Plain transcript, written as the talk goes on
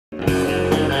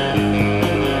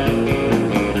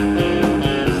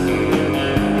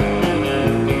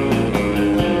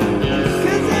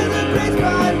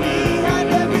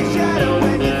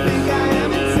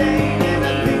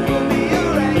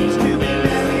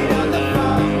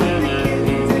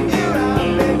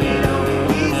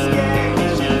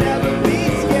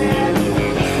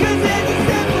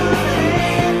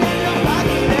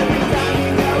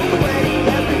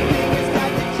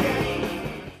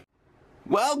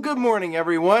good morning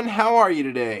everyone. How are you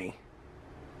today?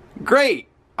 Great.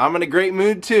 I'm in a great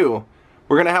mood too.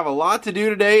 We're gonna have a lot to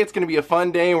do today. It's gonna be a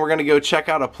fun day and we're gonna go check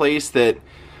out a place that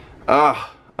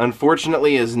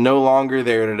unfortunately is no longer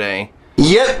there today.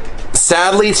 Yep,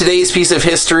 sadly today's piece of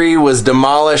history was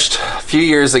demolished a few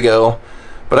years ago,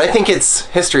 but I think its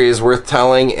history is worth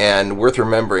telling and worth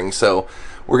remembering, so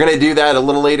we're gonna do that a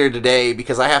little later today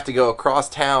because I have to go across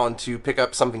town to pick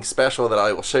up something special that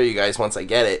I will show you guys once I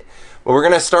get it. But we're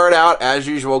gonna start out as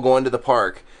usual going to the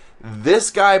park. This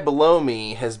guy below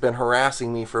me has been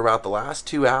harassing me for about the last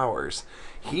 2 hours.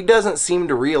 He doesn't seem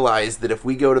to realize that if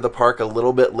we go to the park a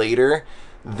little bit later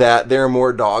that there are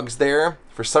more dogs there.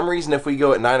 For some reason if we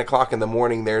go at 9 o'clock in the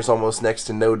morning there's almost next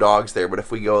to no dogs there, but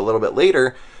if we go a little bit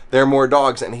later there are more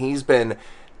dogs, and he's been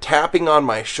tapping on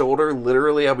my shoulder.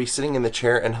 Literally I'll be sitting in the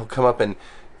chair and he'll come up and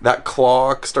that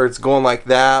claw starts going like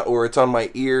that, or it's on my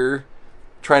ear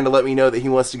trying to let me know that he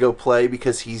wants to go play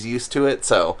because he's used to it.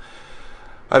 So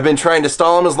I've been trying to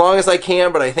stall him as long as I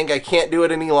can, but I think I can't do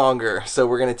it any longer. So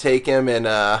we're gonna take him and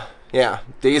yeah,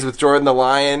 Daze with Jordan the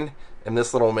Lion, and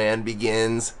this little man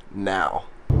begins now.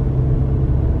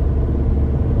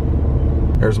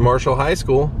 There's Marshall High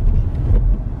School.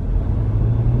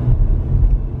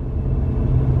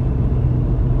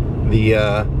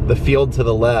 The field to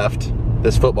the left,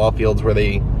 this football field's where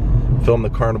they filmed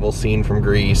the carnival scene from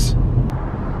Greece.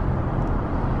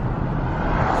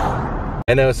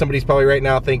 I know somebody's probably right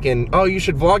now thinking, oh, you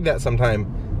should vlog that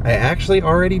sometime. I actually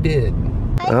already did.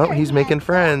 Oh, he's making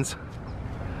friends.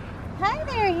 Hi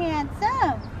there,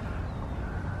 handsome.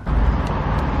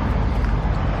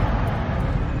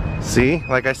 See,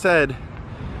 like I said,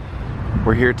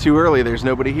 we're here too early. There's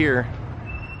nobody here.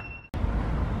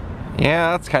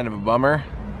 Yeah, that's kind of a bummer.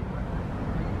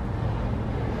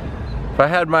 If I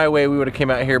had my way, we would have came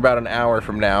out here about an hour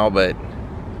from now, but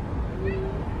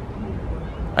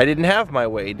I didn't have my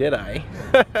way, did I?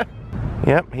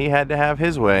 Yep, he had to have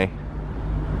his way.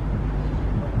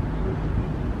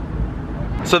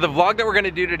 So the vlog that we're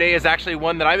gonna do today is actually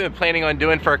one that I've been planning on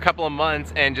doing for a couple of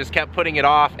months and just kept putting it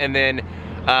off, and then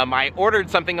I ordered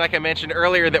something like I mentioned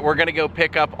earlier that we're gonna go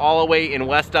pick up all the way in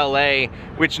West LA,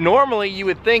 which normally you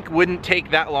would think wouldn't take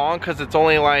that long because it's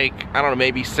only like, I don't know,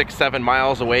 maybe 6-7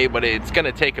 miles away, but it's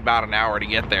gonna take about an hour to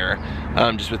get there,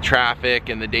 just with traffic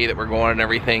and the day that we're going and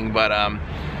everything. But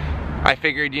I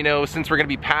figured, you know, since we're gonna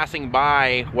be passing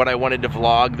by what I wanted to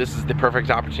vlog, this is the perfect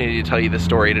opportunity to tell you the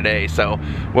story today. So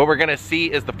what we're gonna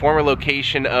see is the former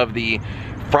location of the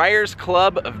Friars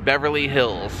Club of Beverly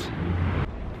Hills.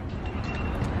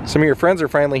 Some of your friends are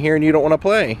finally here and you don't want to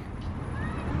play.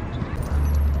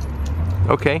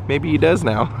 Okay, maybe he does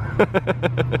now.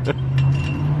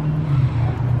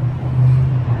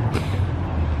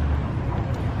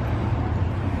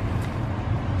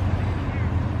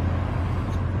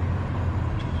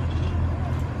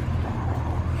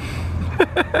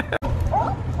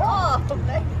 Oh,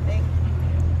 amazing.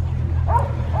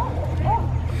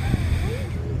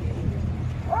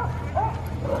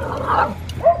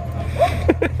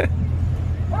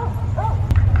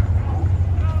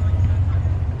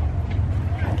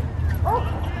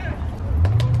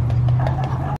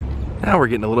 Now we're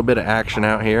getting a little bit of action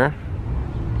out here.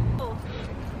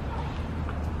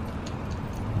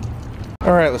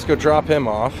 All right, let's go drop him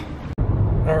off.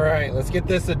 All right, let's get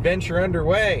this adventure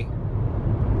underway.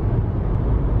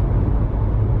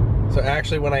 So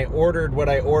actually when I ordered what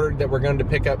I ordered that we're going to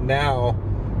pick up now,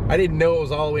 I didn't know it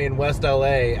was all the way in West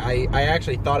LA. I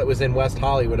actually thought it was in West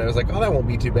Hollywood. I was like, oh, that won't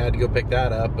be too bad to go pick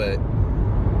that up, but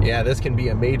yeah, this can be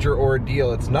a major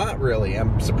ordeal. It's not really.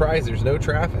 I'm surprised there's no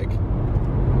traffic.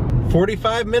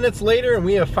 45 minutes later and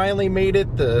we have finally made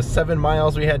it the 7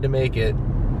 miles we had to make it.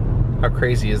 How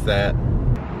crazy is that?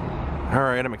 All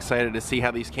right, I'm excited to see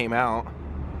how these came out.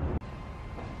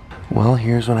 Well,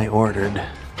 here's what I ordered.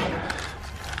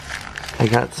 I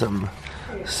got some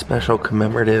special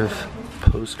commemorative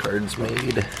postcards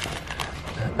made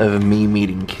of me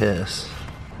meeting Kiss.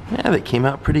 Yeah, they came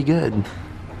out pretty good.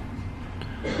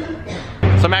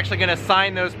 So I'm actually gonna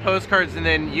sign those postcards and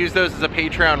then use those as a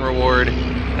Patreon reward.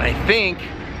 And I think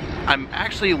I'm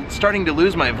actually starting to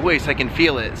lose my voice. I can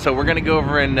feel it. So we're gonna go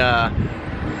over and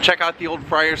check out the old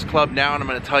Friars Club now, and I'm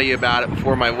gonna tell you about it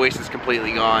before my voice is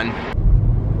completely gone.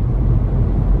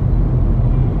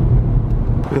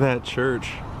 Look at that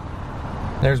church.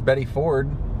 There's Betty Ford.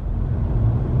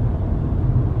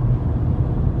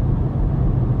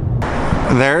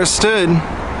 There it stood,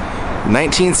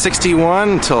 1961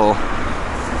 until,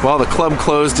 well, the club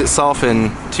closed itself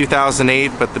in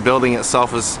 2008, but the building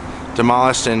itself was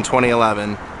demolished in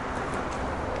 2011.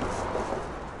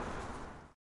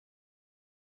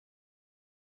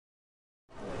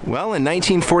 Well, in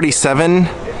 1947,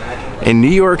 a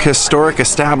New York historic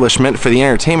establishment for the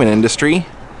entertainment industry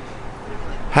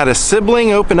had a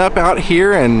sibling open up out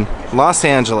here in Los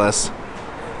Angeles,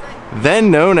 then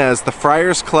known as the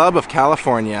Friars Club of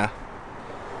California.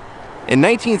 In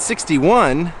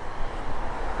 1961,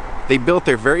 they built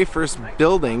their very first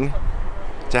building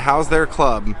to house their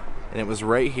club, and it was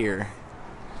right here,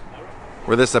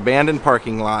 where this abandoned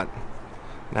parking lot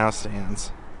now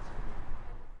stands.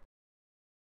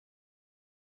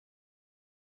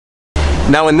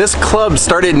 Now, when this club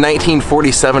started in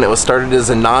 1947, it was started as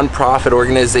a non-profit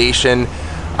organization,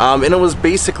 and it was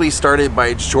basically started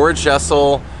by George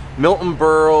Jessel, Milton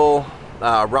Berle,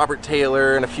 Robert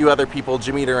Taylor, and a few other people,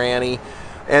 Jimmy Durante.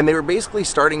 And they were basically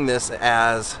starting this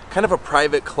as kind of a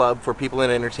private club for people in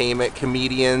entertainment,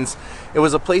 comedians. It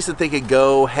was a place that they could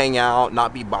go, hang out,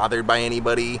 not be bothered by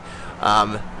anybody.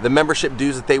 The membership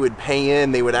dues that they would pay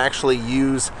in, they would actually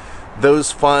use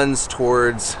those funds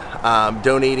towards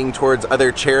donating towards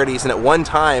other charities. And at one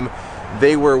time,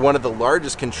 they were one of the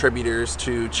largest contributors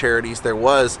to charities there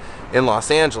was in Los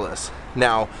Angeles.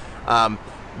 Now,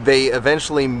 they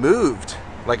eventually moved,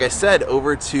 like I said,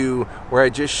 over to where I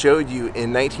just showed you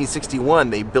in 1961.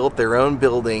 They built their own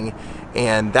building,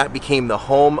 and that became the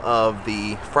home of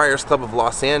the Friars Club of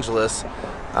Los Angeles,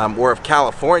 or of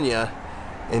California,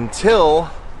 until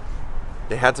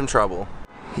they had some trouble.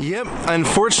 Yep,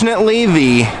 unfortunately,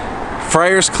 the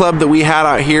Friars Club that we had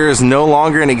out here is no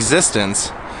longer in existence.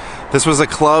 This was a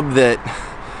club that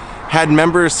had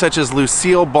members such as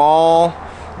Lucille Ball,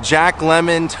 Jack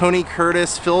Lemmon, Tony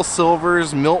Curtis, Phil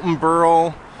Silvers, Milton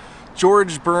Berle,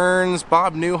 George Burns,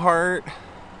 Bob Newhart.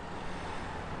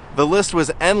 The list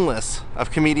was endless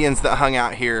of comedians that hung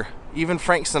out here. Even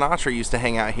Frank Sinatra used to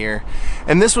hang out here.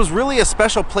 And this was really a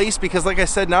special place because, like I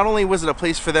said, not only was it a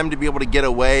place for them to be able to get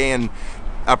away and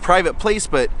a private place,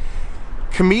 but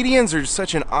comedians are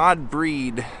such an odd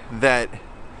breed that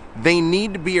they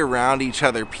need to be around each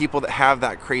other, people that have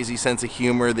that crazy sense of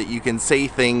humor, that you can say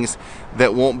things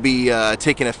that won't be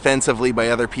taken offensively by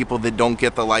other people that don't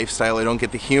get the lifestyle or don't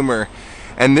get the humor.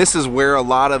 And this is where a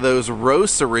lot of those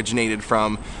roasts originated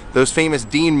from. Those famous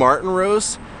Dean Martin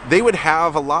roasts, they would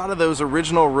have a lot of those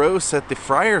original roasts at the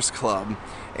Friars Club.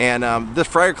 And the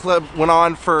Friar Club went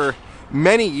on for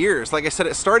many years. Like I said,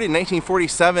 it started in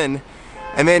 1947,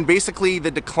 and then basically the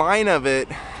decline of it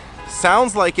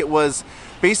sounds like it was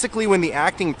basically when the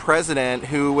acting president,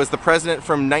 who was the president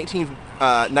from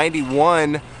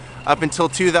 1991 up until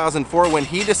 2004, when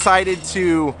he decided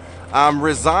to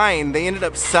resign, they ended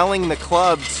up selling the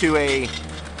club to a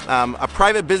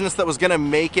private business that was going to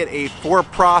make it a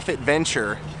for-profit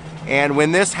venture. And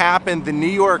when this happened, the New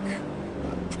York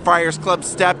Friars Club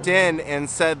stepped in and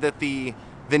said that the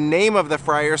name of the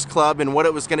Friars Club and what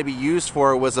it was going to be used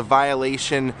for was a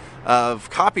violation of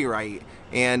copyright,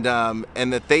 and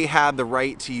that they had the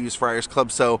right to use Friars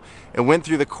Club. So it went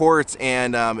through the courts,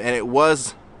 and it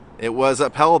was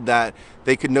upheld that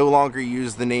they could no longer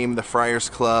use the name the Friars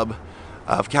Club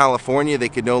of California. They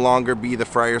could no longer be the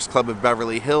Friars Club of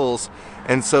Beverly Hills,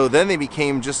 and so then they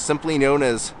became just simply known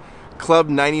as Club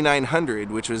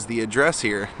 9900, which was the address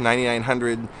here,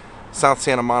 9900 South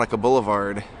Santa Monica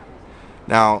Boulevard.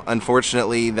 Now,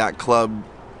 unfortunately, that club,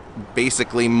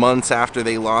 basically months after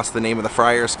they lost the name of the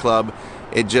Friars Club,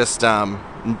 it just,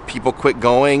 people quit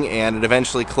going, and it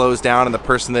eventually closed down, and the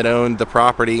person that owned the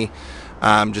property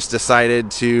just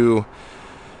decided to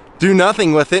do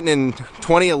nothing with it, and in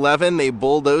 2011, they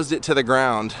bulldozed it to the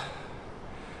ground.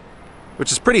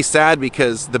 Which is pretty sad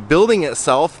because the building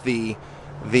itself, the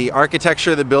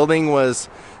architecture of the building was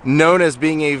known as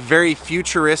being a very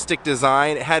futuristic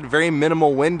design. It had very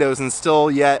minimal windows and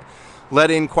still yet let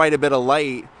in quite a bit of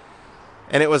light.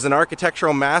 And it was an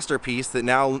architectural masterpiece that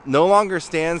now no longer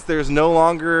stands. There's no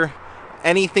longer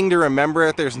anything to remember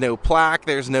it. There's no plaque.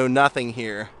 There's no nothing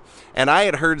here. And I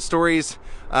had heard stories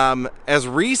as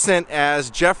recent as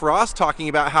Jeff Ross talking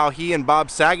about how he and Bob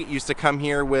Saget used to come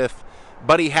here with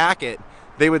Buddy Hackett.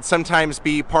 They would sometimes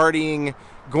be partying,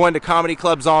 going to comedy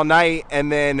clubs all night,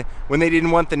 and then when they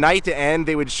didn't want the night to end,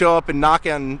 they would show up and knock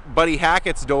on Buddy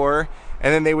Hackett's door,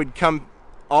 and then they would come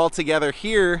all together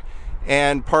here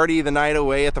and party the night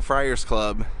away at the Friars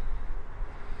Club.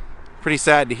 Pretty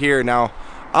sad to hear. Now,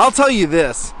 I'll tell you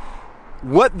this,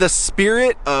 what the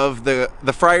spirit of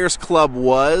the Friars Club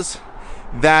was,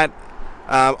 that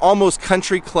almost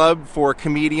country club for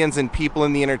comedians and people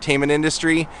in the entertainment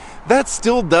industry, that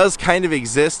still does kind of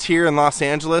exist here in Los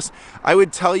Angeles. I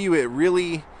would tell you it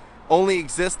really only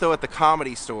exists though at the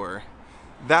Comedy Store.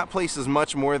 That place is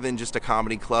much more than just a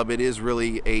comedy club. It is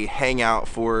really a hangout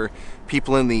for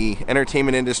people in the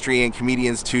entertainment industry and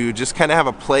comedians to just kind of have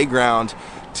a playground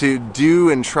to do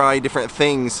and try different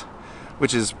things,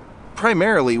 which is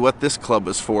primarily what this club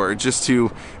was for, just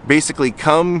to basically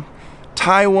come,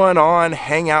 tie one on,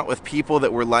 hang out with people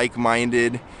that were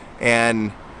like-minded,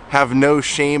 and have no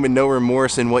shame and no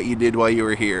remorse in what you did while you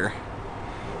were here.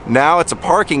 Now it's a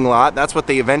parking lot. That's what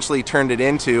they eventually turned it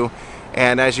into,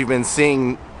 and as you've been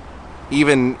seeing,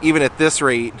 even at this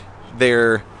rate,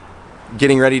 they're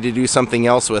getting ready to do something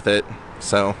else with it.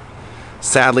 So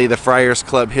sadly, the Friars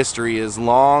Club history is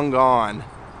long gone.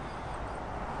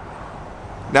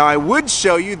 Now I would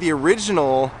show you the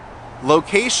original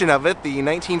location of it, the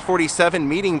 1947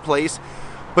 meeting place,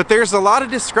 but there's a lot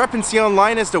of discrepancy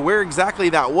online as to where exactly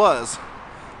that was.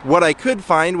 What I could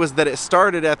find was that it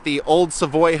started at the Old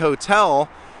Savoy Hotel,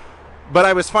 but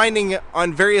I was finding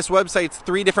on various websites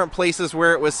 3 different places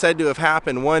where it was said to have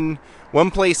happened. One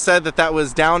place said that that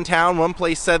was downtown, one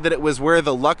place said that it was where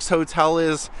the Lux Hotel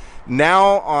is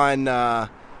now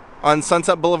on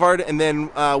Sunset Boulevard, and then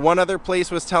one other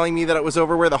place was telling me that it was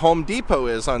over where the Home Depot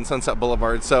is on Sunset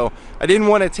Boulevard. So I didn't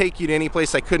want to take you to any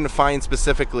place I couldn't find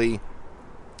specifically,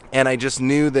 and I just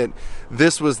knew that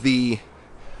this was the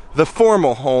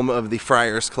formal home of the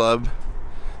Friars Club.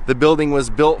 The building was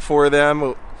built for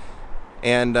them,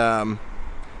 and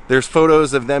there's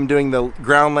photos of them doing the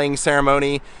ground laying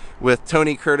ceremony with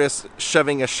Tony Curtis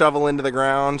shoving a shovel into the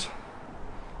ground.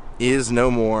 Is no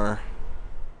more.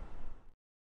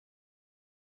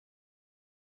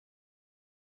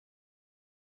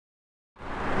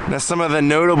 Now, some of the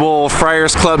notable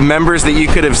Friars Club members that you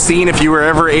could have seen if you were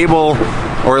ever able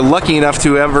or lucky enough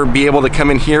to ever be able to come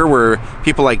in here were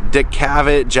people like Dick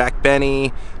Cavett, Jack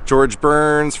Benny, George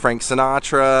Burns, Frank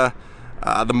Sinatra,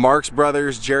 the Marx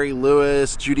Brothers, Jerry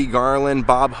Lewis, Judy Garland,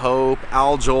 Bob Hope,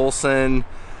 Al Jolson.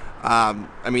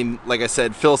 I mean, like I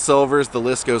said, Phil Silvers, the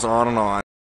list goes on and on.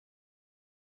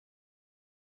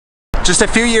 Just a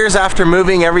few years after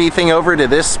moving everything over to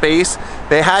this space,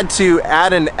 they had to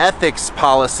add an ethics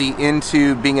policy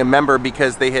into being a member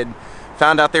because they had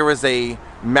found out there was a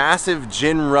massive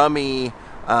gin rummy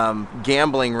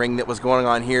gambling ring that was going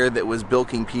on here that was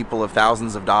bilking people of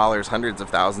thousands of dollars, hundreds of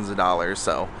thousands of dollars.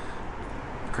 So,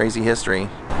 crazy history.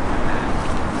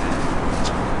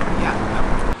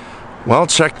 Well,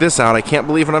 check this out. I can't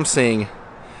believe what I'm seeing.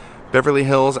 Beverly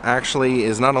Hills actually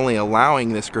is not only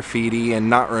allowing this graffiti and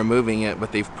not removing it,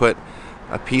 but they've put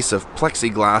a piece of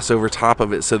plexiglass over top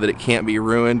of it so that it can't be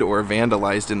ruined or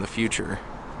vandalized in the future.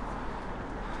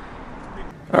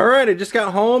 Alright, I just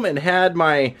got home and had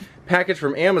my package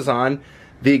from Amazon.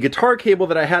 The guitar cable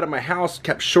that I had at my house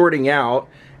kept shorting out,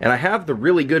 and I have the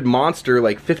really good monster,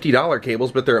 like $50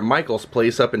 cables, but they're at Michael's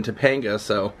place up in Topanga,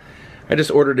 so I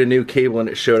just ordered a new cable and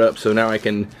it showed up, so now I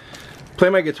can play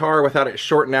my guitar without it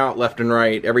shorting out left and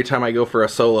right every time I go for a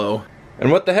solo.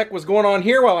 And what the heck was going on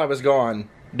here while I was gone,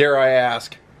 dare I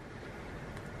ask?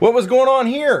 What was going on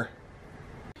here?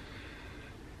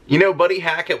 You know, Buddy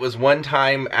Hackett was one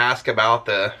time asked about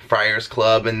the Friars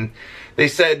Club, and they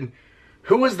said,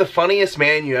 who was the funniest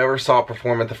man you ever saw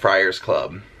perform at the Friars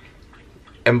Club?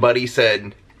 And Buddy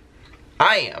said,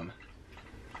 I am.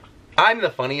 I'm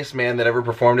the funniest man that ever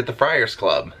performed at the Friars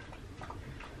Club.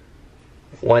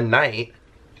 One night,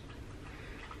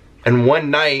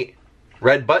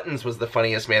 Red Buttons was the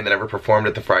funniest man that ever performed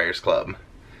at the Friars Club.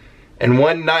 And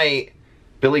one night,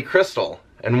 Billy Crystal.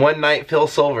 And one night, Phil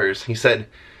Silvers. He said,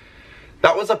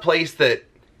 that was a place that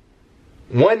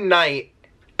one night,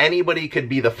 anybody could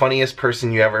be the funniest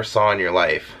person you ever saw in your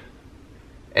life.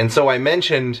 And so I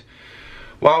mentioned,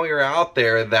 while we were out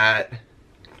there, that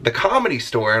the Comedy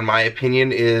Store, in my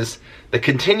opinion, is the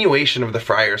continuation of the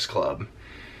Friars Club.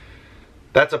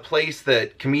 That's a place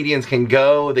that comedians can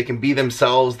go, they can be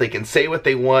themselves, they can say what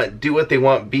they want, do what they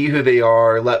want, be who they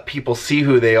are, let people see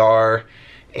who they are,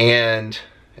 and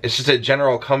it's just a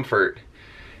general comfort.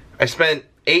 I spent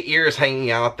 8 years hanging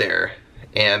out there,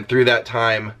 and through that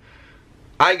time,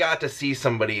 I got to see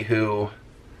somebody who,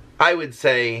 I would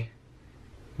say,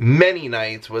 many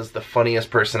nights was the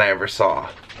funniest person I ever saw.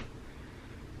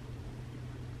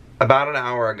 About an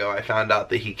hour ago, I found out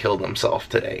that he killed himself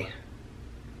today.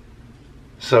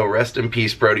 So rest in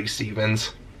peace, Brody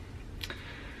Stevens.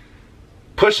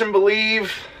 Push and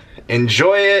believe.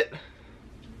 Enjoy it.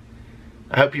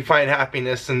 I hope you find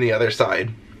happiness in the other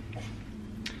side.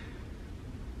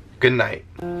 Good night.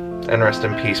 And rest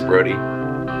in peace, Brody.